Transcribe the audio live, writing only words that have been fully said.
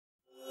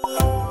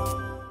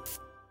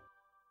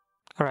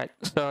Alright,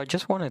 so I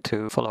just wanted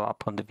to follow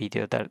up on the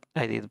video that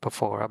I did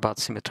before about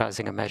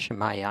symmetrizing a mesh in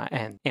Maya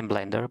and in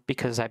Blender,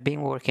 because I've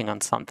been working on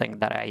something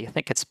that I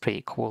think it's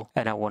pretty cool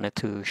and I wanted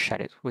to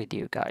share it with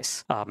you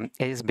guys.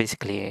 It is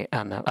basically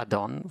an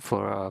add-on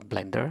for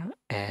Blender,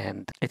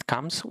 and it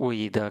comes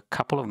with a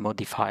couple of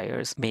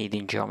modifiers made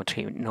in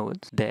geometry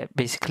nodes that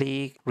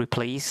basically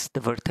replace the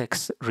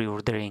Vertex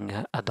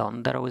Reordering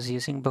add-on that I was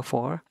using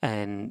before,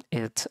 and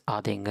it's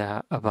adding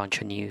a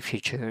bunch of new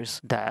features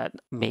that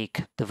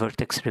make the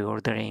Vertex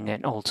Reordering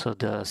and also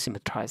the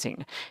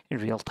symmetrizing in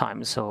real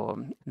time.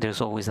 So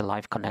there's always a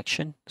live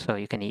connection, so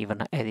you can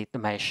even edit the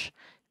mesh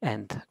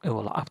and it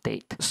will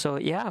update. So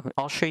yeah,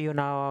 I'll show you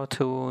now how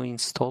to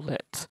install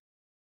it.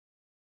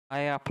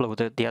 I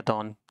uploaded the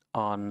add-on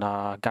on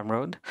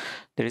Gumroad.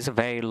 There is a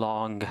very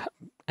long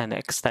and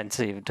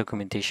extensive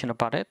documentation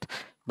about it,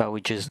 but we're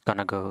just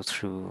gonna go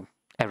through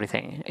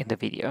everything in the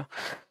video.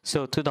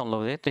 So to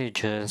download it, you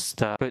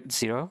just put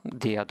 0,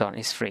 the add-on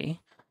is free,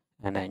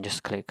 and then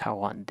just click I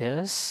want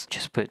this,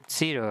 just put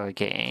 0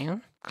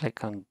 again,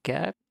 click on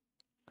get,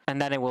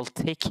 and then it will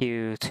take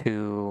you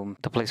to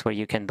the place where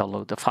you can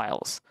download the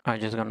files.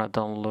 I'm just gonna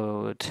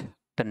download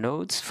the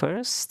nodes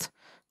first,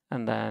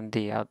 and then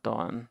the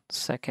add-on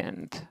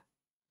second.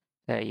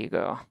 There you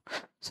go.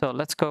 So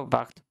let's go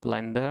back to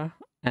Blender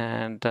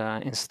and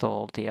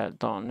install the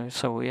add-on.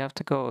 So we have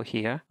to go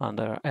here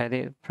under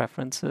Edit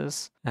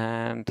Preferences,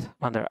 and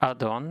under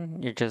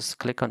Add-on, you just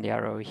click on the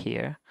arrow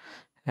here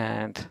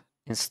and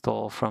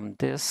install from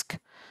disk.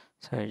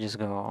 So you just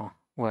go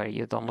where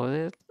you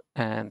download it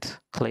and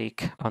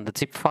click on the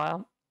zip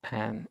file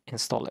and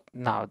install it.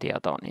 Now the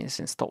add-on is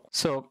installed.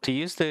 So to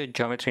use the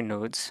geometry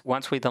nodes,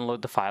 once we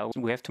download the file,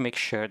 we have to make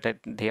sure that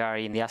they are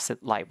in the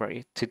asset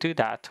library. To do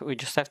that, we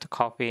just have to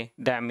copy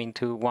them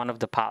into one of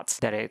the paths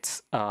that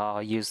it's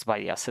used by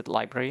the asset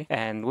library,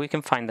 and we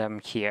can find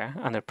them here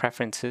under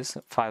preferences,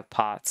 file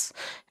paths,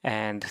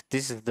 and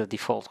this is the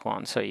default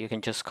one. So you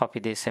can just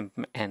copy this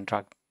and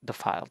drag the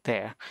file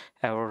there.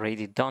 I've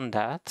already done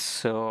that.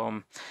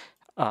 So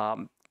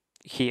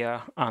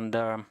here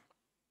under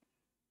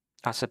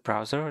Asset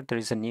Browser, there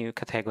is a new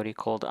category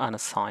called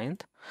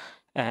Unassigned,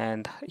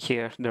 and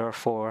here there are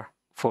four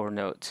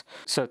nodes.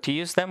 So to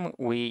use them,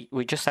 we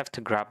just have to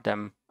grab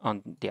them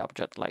on the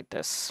object like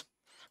this.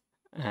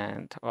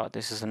 And well,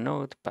 this is a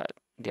node, but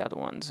the other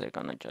ones are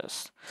gonna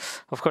just,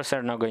 of course,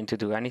 they're not going to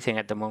do anything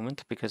at the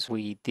moment because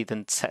we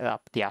didn't set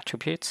up the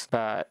attributes,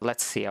 but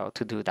let's see how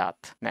to do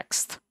that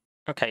next.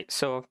 Okay,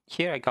 so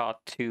here I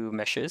got two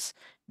meshes.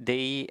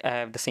 They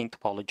have the same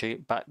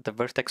topology, but the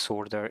vertex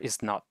order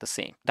is not the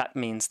same. That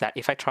means that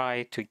if I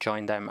try to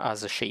join them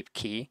as a shape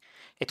key,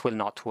 it will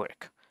not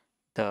work.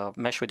 The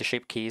mesh with the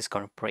shape key is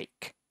going to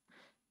break.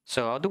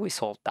 So how do we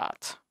solve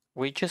that?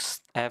 We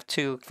just have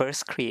to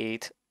first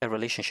create a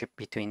relationship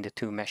between the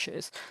two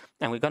meshes.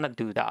 And we're going to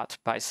do that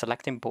by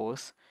selecting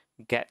both,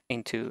 get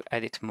into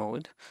edit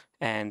mode,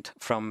 and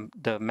from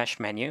the mesh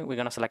menu, we're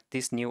going to select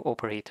this new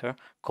operator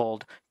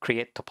called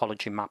create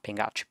topology mapping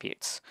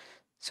attributes.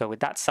 So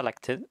with that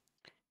selected,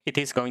 it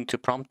is going to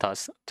prompt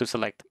us to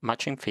select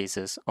matching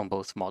faces on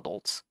both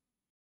models.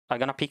 I'm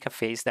going to pick a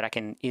face that I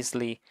can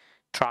easily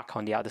track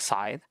on the other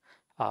side.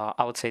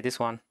 I would say this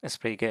one is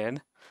pretty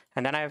good.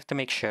 And then I have to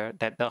make sure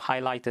that the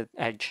highlighted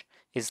edge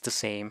is the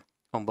same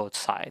on both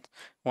sides.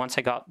 Once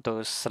I got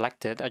those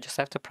selected, I just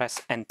have to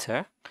press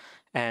enter,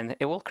 and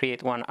it will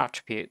create one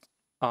attribute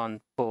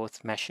on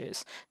both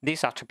meshes.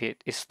 This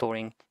attribute is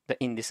storing the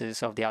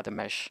indices of the other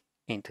mesh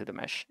into the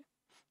mesh.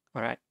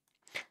 All right.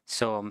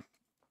 So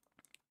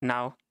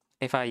now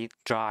if I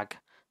drag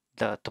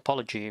the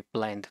topology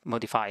blend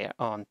modifier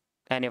on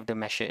any of the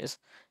meshes,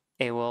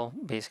 it will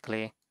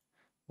basically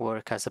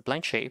work as a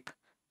blend shape,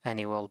 and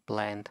it will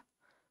blend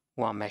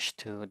one mesh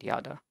to the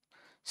other.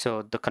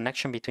 So the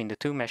connection between the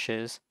two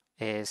meshes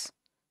is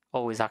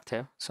always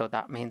active. So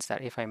that means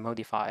that if I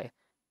modify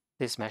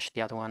this mesh,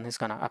 the other one is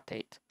going to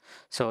update.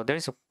 So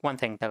there's one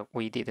thing that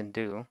we didn't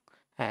do,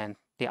 and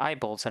the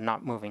eyeballs are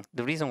not moving.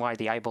 The reason why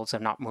the eyeballs are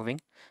not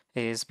moving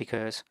is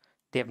because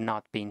they have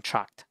not been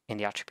tracked in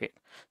the attribute.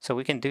 So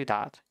we can do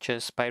that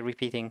just by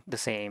repeating the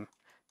same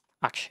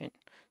action.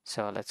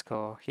 So let's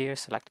go here,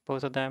 select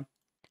both of them,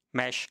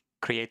 mesh,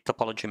 create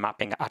topology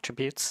mapping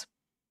attributes.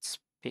 Let's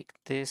pick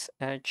this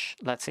edge.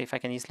 Let's see if I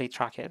can easily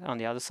track it on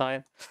the other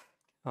side.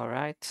 All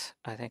right,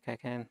 I think I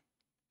can.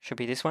 Should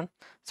be this one.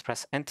 Let's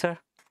press enter.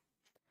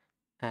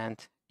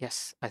 And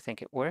yes, I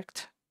think it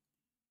worked.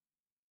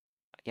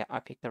 Yeah,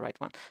 I picked the right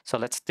one. So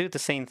let's do the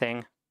same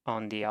thing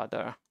on the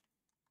other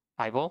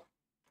eyeball.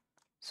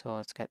 So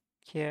let's get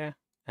here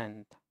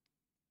and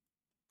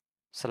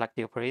select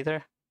the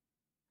operator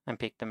and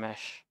pick the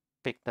mesh,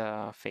 pick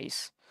the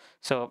face.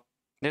 So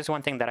there's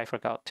one thing that I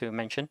forgot to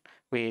mention.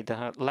 With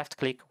the left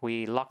click,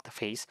 we lock the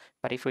face,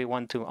 but if we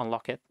want to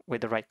unlock it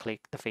with the right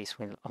click, the face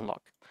will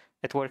unlock.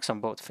 It works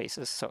on both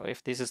faces. So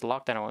if this is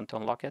locked and I want to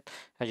unlock it,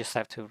 I just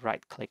have to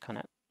right click on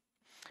it.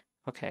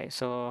 Okay,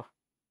 so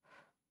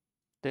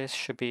this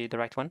should be the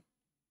right one.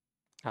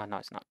 No,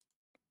 it's not.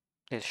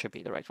 This should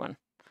be the right one.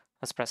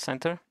 Let's press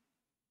enter.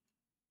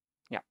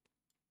 Yeah,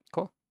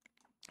 cool.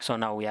 So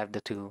now we have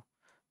the two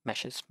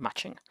meshes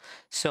matching.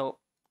 So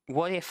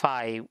what if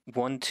I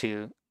want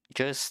to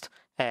just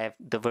have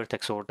the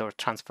vertex order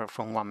transfer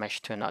from one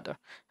mesh to another?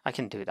 I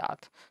can do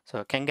that. So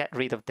I can get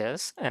rid of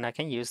this and I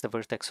can use the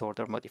vertex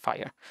order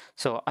modifier.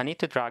 So I need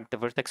to drag the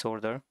vertex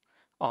order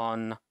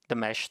on the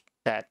mesh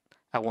that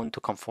I want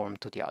to conform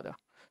to the other.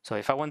 So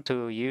if I want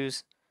to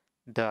use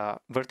the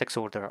vertex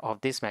order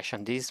of this mesh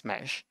on this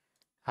mesh,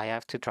 I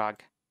have to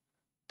drag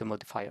the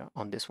modifier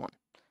on this one.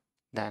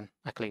 Then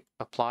I click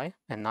apply,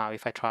 and now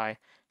if I try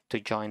to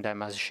join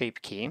them as a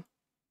shape key,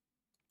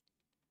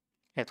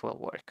 it will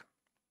work.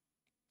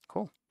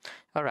 Cool.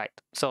 All right,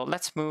 so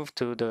let's move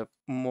to the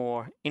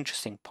more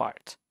interesting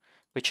part,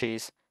 which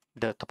is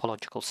the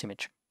topological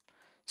symmetry.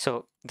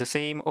 So the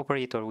same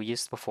operator we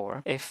used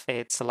before, if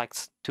it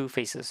selects two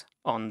faces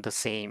on the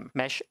same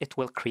mesh, it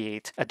will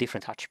create a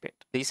different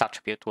attribute. This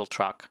attribute will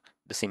track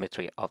the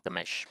symmetry of the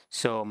mesh.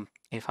 So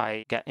if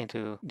I get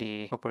into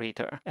the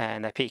operator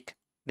and I pick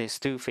these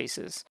two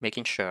faces,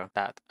 making sure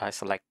that I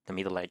select the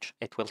middle edge,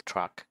 it will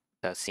track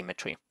the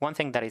symmetry. One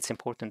thing that it's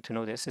important to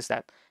notice is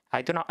that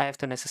I do not have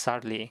to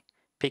necessarily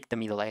pick the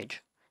middle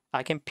edge.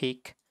 I can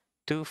pick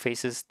two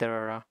faces that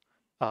are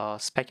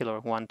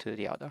specular one to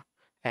the other.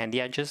 And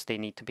the edges, they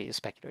need to be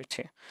specular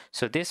too.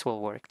 So this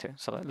will work too.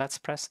 So let's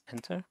press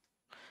enter.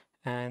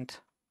 And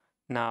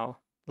now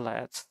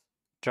let's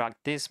drag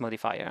this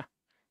modifier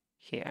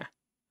here.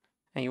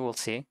 And you will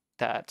see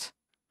that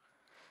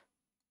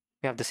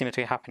we have the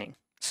symmetry happening.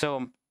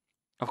 So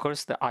of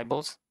course the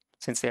eyeballs,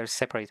 since they're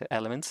separated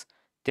elements,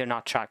 they're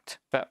not tracked,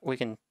 but we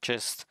can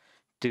just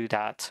do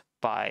that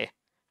by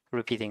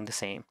repeating the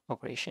same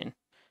operation.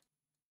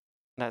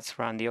 Let's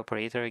run the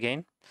operator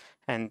again.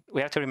 And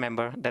we have to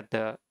remember that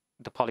the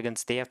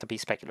polygons, they have to be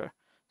specular.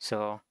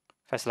 So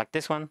if I select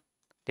this one,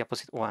 the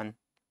opposite one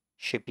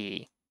should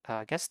be,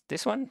 I guess,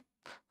 this one.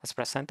 Let's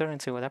press enter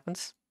and see what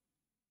happens.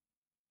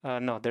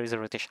 No, there is a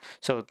rotation.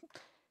 So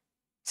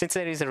since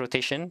there is a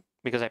rotation,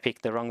 because I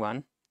picked the wrong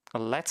one,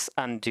 let's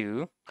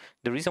undo.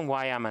 The reason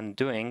why I'm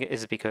undoing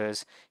is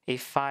because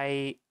if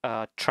I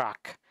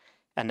track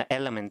an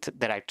element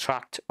that I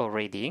tracked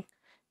already,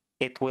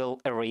 it will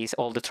erase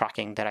all the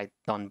tracking that I've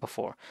done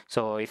before.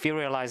 So if you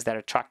realize that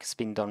a track has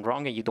been done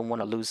wrong and you don't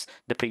want to lose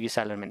the previous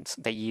elements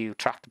that you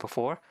tracked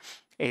before,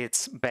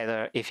 it's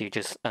better if you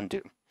just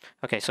undo.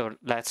 Okay, so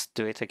let's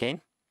do it again.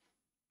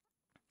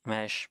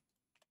 Mesh,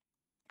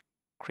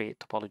 create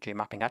topology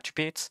mapping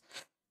attributes,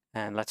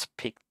 and let's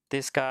pick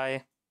this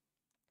guy.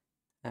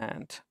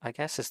 And I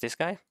guess it's this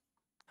guy.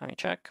 Let me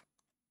check.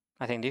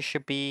 I think this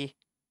should be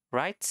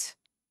right.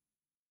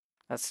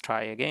 Let's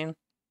try again.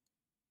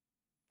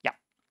 Yeah.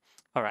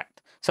 All right.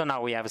 So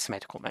now we have a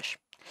symmetrical mesh.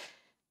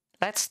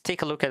 Let's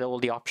take a look at all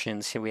the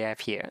options we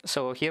have here.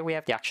 So here we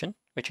have the action,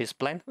 which is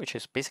blend, which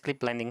is basically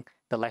blending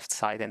the left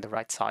side and the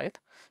right side.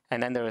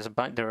 And then there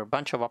are a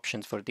bunch of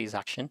options for this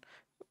action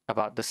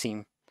about the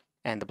seam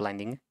and the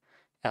blending.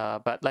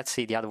 But let's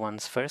see the other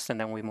ones first, and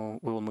then we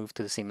will move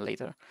to the seam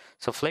later.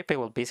 So flip, it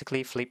will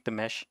basically flip the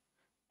mesh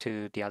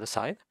to the other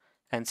side,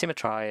 and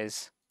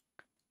symmetrize,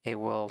 it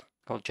will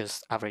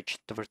just average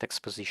the vertex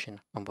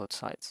position on both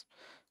sides.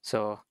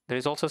 So there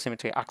is also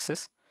symmetry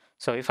axis.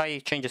 So if I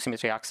change the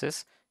symmetry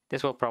axis,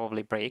 this will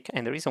probably break,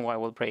 and the reason why it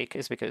will break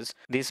is because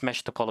this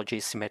mesh topology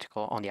is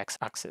symmetrical on the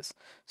x-axis.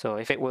 So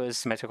if it was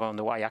symmetrical on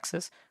the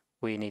y-axis,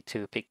 we need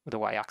to pick the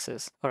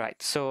y-axis. All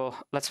right, so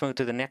let's move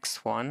to the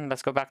next one.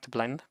 Let's go back to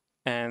blend,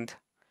 and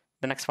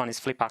the next one is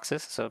flip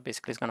axis. So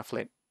basically it's gonna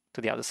flip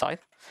to the other side.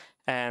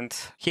 And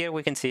here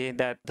we can see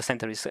that the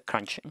center is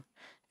crunching.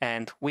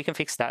 And we can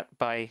fix that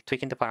by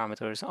tweaking the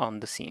parameters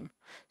on the seam.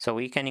 So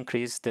we can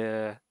increase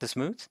the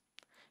smooth,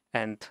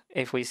 and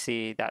if we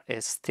see that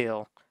it's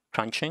still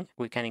crunching,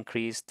 we can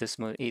increase the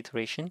smooth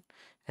iteration.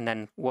 And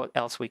then what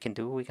else we can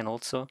do? We can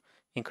also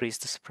increase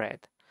the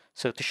spread.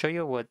 So to show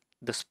you what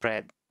the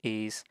spread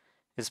is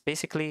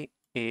basically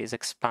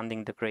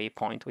expanding the gray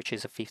point, which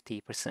is a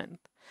 50%.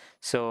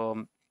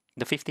 So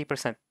the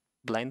 50%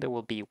 blender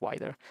will be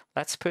wider.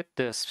 Let's put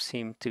the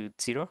seam to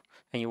 0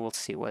 and you will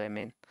see what I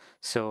mean.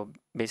 So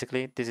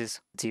basically this is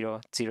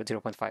 0, 0,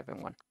 0.5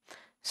 and 1.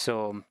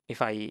 So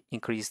if I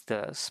increase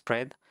the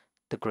spread,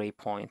 the gray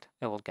point,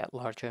 it will get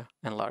larger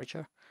and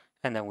larger,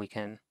 and then we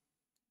can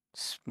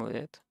smooth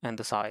it and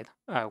decide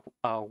how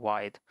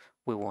wide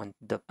we want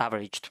the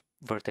averaged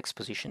vertex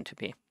position to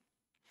be.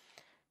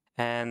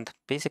 And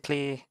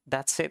basically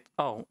that's it.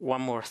 Oh,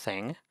 one more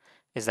thing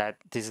is that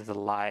this is a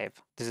live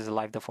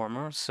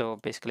deformer. So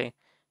basically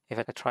if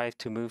I try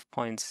to move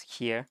points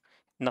here,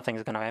 nothing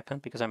is going to happen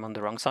because I'm on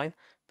the wrong side.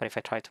 But if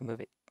I try to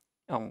move it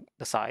on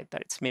the side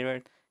that it's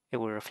mirrored, it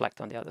will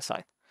reflect on the other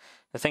side.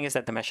 The thing is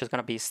that the mesh is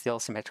going to be still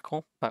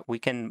symmetrical, but we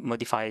can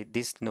modify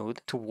this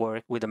node to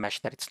work with a mesh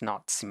that it's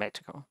not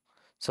symmetrical.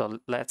 So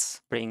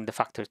let's bring the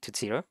factor to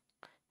 0,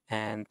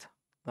 and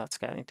let's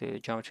get into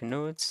geometry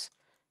nodes,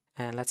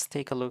 and let's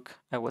take a look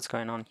at what's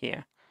going on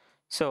here.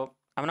 So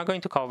I'm not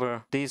going to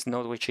cover this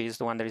node, which is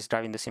the one that is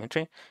driving the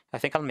symmetry. I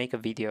think I'll make a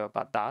video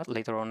about that.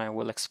 Later on, I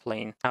will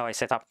explain how I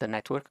set up the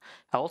network.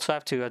 I also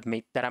have to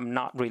admit that I'm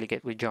not really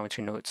good with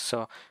geometry nodes,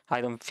 so I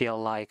don't feel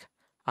like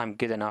I'm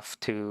good enough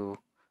to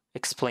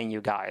explain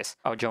you guys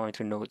how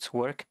geometry nodes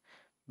work,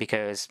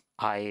 because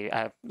I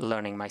am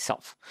learning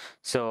myself.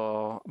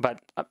 So, but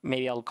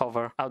maybe I'll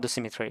cover how the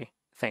symmetry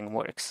thing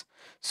works.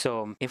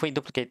 So if we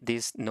duplicate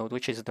this node,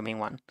 which is the main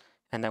one,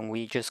 and then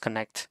we just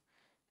connect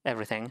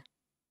everything,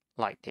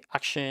 like the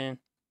action,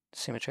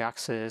 symmetry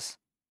axis,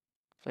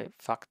 flip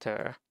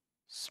factor,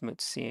 smooth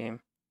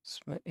seam,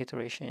 smooth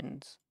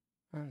iterations,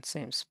 and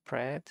same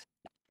spread.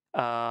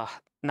 Now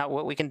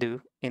what we can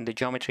do in the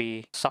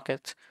geometry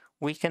socket,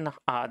 we can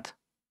add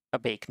a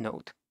bake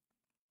node.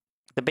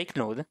 The bake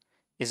node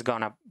is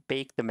gonna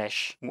bake the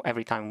mesh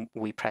every time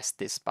we press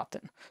this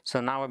button.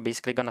 So now we're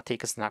basically gonna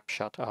take a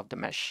snapshot of the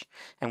mesh.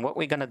 And what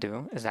we're gonna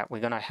do is that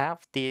we're gonna have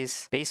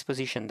this base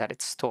position that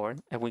it's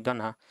stored, and we're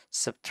gonna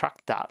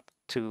subtract that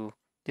to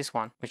this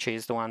one, which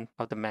is the one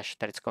of the mesh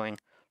that it's going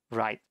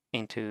right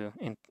into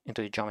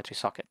the geometry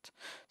socket.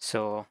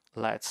 So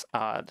let's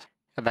add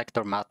a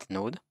vector math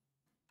node.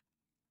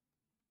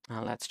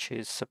 Let's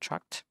choose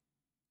subtract.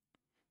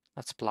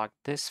 Let's plug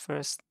this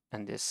first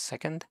and this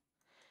second.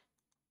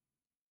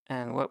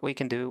 And what we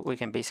can do, we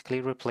can basically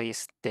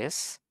replace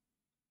this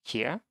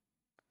here.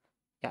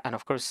 Yeah, and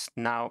of course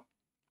now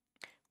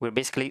we're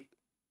basically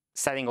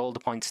setting all the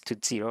points to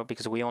 0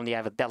 because we only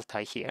have a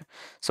delta here.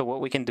 So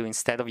what we can do,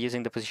 instead of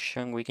using the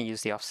position, we can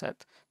use the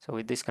offset. So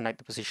we disconnect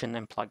the position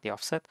and plug the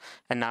offset.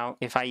 And now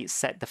if I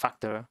set the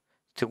factor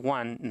to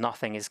 1,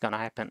 nothing is going to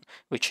happen,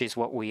 which is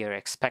what we are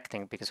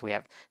expecting because we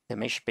have the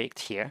mesh baked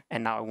here.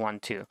 And now I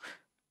want to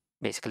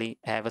basically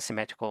have a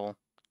symmetrical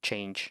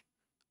change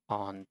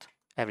on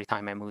every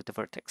time I move the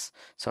vertex.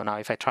 So now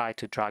if I try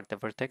to drag the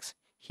vertex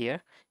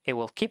here, it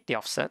will keep the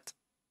offset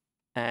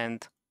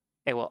and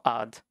it will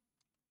add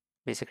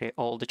basically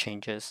all the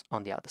changes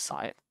on the other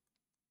side.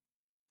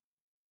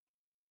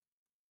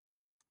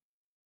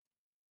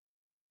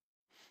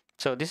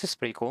 So this is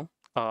pretty cool.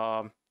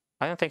 I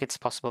don't think it's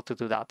possible to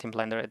do that in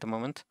Blender at the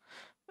moment.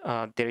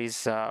 There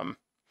is a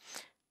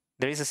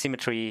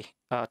symmetry,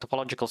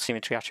 topological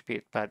symmetry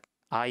attribute, but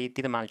I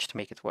didn't manage to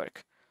make it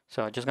work.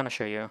 So I'm just gonna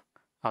show you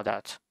how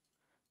that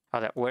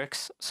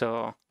works.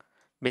 So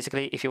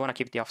basically, if you want to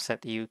keep the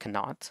offset, you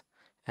cannot,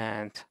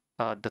 and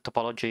the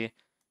topology,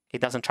 it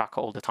doesn't track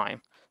all the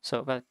time.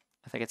 So, but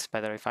I think it's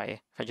better if I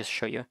just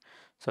show you.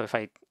 So if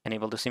I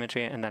enable the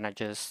symmetry and then I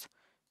just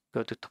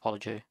go to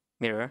topology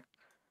mirror,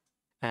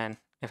 and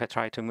if I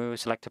try to move,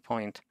 select a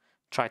point,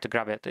 try to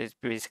grab it, it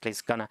basically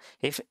is gonna,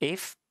 if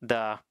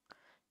the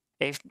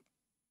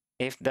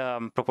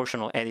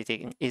proportional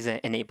editing is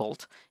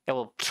enabled, it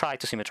will try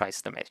to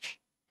symmetrize the mesh,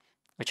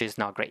 which is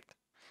not great.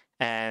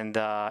 And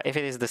if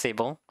it is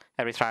disabled,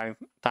 every time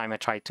I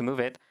try to move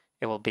it,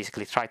 it will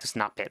basically try to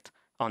snap it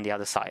on the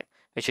other side,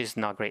 which is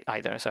not great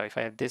either. So if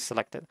I have this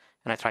selected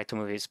and I try to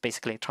move it, it's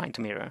basically trying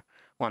to mirror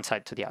one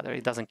side to the other.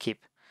 It doesn't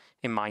keep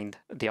in mind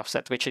the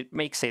offset, which it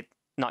makes it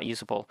not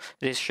usable.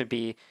 This should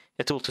be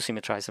a tool to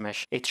symmetrize the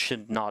mesh. It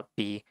should not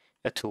be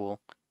a tool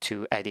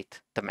to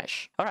edit the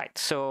mesh. All right,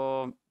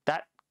 so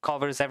that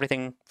covers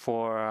everything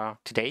for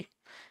today.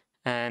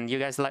 And you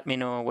guys let me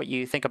know what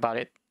you think about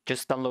it.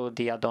 Just download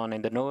the add-on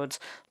in the nodes.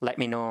 Let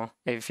me know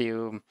if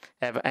you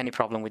have any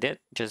problem with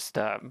it. Just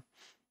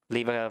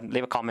leave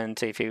a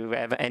comment. If you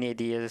have any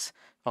ideas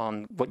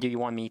on what you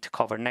want me to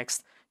cover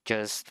next,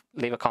 just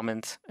leave a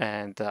comment.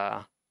 And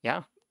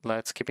yeah,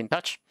 let's keep in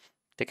touch.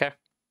 Take care.